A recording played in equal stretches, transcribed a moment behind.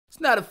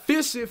not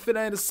official if it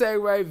ain't a say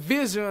right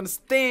vision,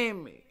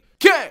 understand me?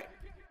 Okay.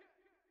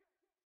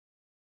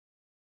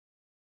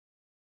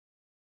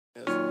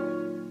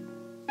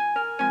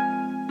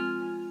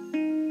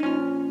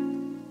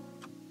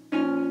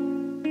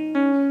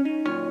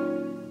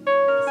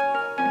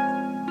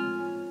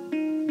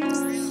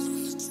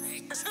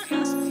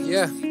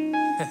 Yeah.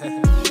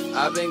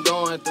 I've been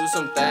going through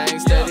some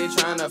things, steady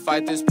trying to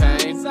fight this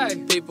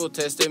pain. People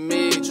testing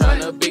me,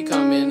 trying to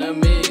become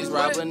enemies.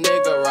 Rob a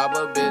nigga, rob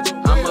a bitch,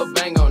 I'ma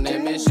bang on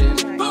that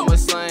mission. I'ma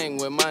slang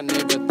with my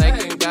nigga,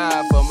 thanking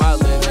God for my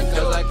living.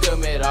 Cause I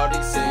commit all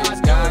these sins,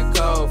 got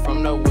cold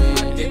from the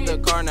wind. Hit the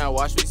car, now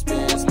watch me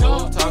spin.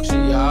 Smooth talk,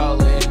 she all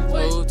in.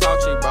 Smooth talk,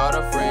 she brought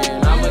a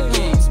friend. I'ma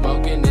keep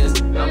smoking this,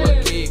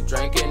 I'ma keep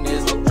drinking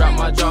this. Drop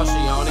my jaw, she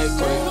on it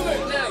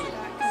quick.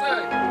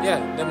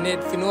 Yeah, them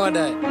need to know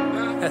that.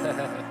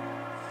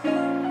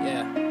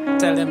 Yeah,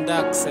 tell them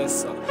Dirk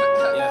says so.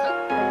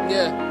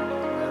 Yeah,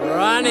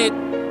 run it.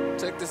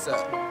 check this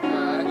out.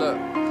 Look,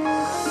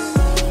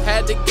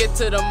 had to get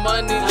to the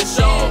money to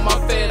show them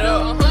I'm fed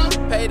up.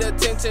 Paid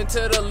attention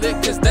to the lick,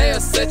 cause they'll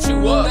set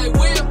you up.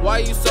 Why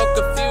you so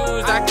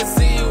confused? I can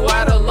see you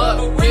out of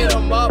luck. Hit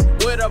him up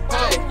with a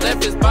pump,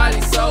 left his body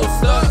so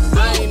stuck.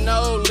 I ain't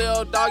no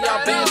little dog,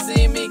 y'all been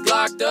seeing me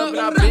glocked up. And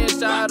I been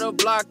shot to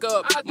block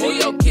up. Move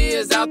your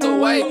kids out the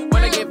way.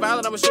 When I get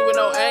violent, I'ma shoot with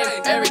no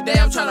aim. Every day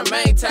I'm trying to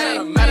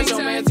maintain. Mad at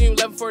your man, you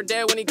left for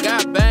dead when he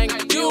got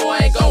banged. You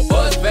ain't gon'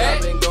 buzz back.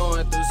 I've been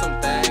going through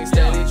some things,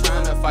 steady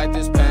trying to fight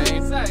this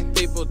pain.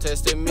 People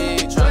testing me,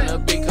 trying to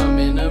become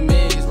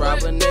enemies. Rob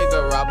a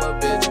nigga, rob a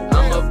bitch,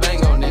 I'ma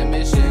bang on that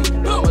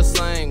mission. I'ma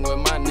slang with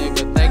my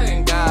nigga,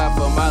 thanking God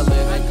for my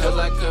living. Cause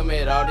I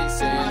commit all these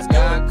sins,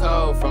 got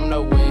cold from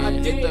the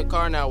wind. Hit the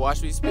car, now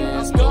watch me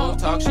spin. Smooth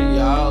talk, she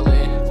all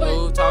in.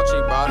 Smooth talk, she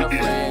brought a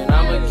friend.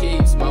 I'ma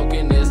keep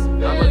smoking this,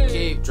 I'ma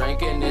keep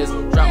drinking this.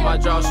 Drop my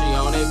jaw, she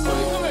on it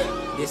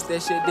quick. Guess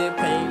that shit that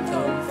pain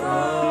come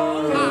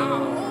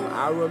from.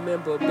 I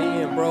remember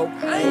being broke,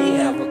 I ain't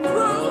have a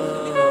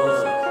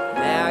crumb.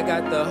 Now I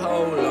got the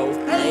whole loaf,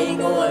 I ain't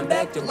going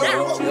back to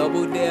broke.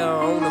 Double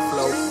down on the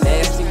floor,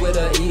 nasty with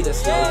a eater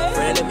slow.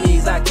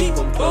 Frenemies, I keep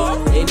them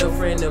close. Ain't no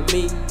friend of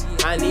me,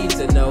 I need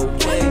to know.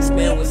 Can't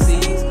expand with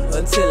seeds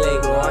until they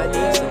grow. I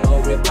need some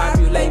more.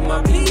 Repopulate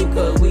my people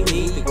cause we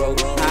need to grow.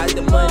 Hide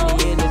the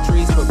money in the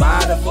trees,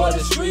 provider for the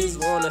streets.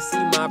 Wanna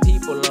see my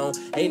people on.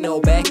 Ain't no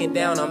backing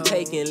down, I'm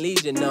taking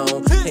Legion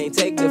on. Can't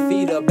take the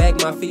feet up, back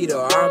my feet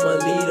or I'ma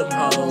lead them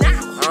home.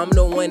 I'm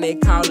the one they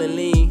callin'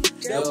 lean,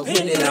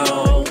 dependent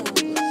on.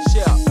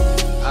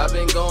 I've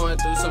been going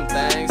through some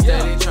things,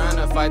 steady trying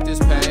to fight this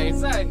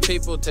pain.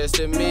 People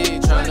testing me,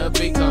 trying to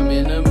become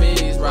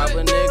enemies. Rob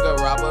a nigga,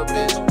 rob a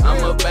bitch,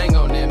 I'ma bang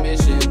on that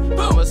mission.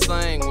 I'ma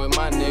slang with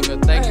my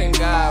nigga, thanking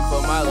God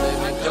for my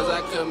living. Cause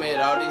I commit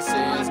all these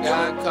sins,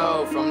 got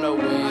cold from the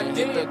wind.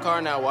 Hit the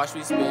car, now watch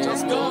me spin.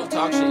 Smooth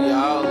talk, she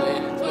all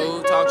in.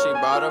 Smooth talk, she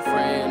brought a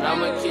friend.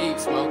 I'ma keep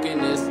smoking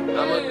this,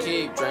 I'ma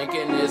keep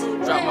drinking this.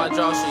 Drop my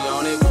jaw, she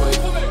on it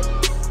quick.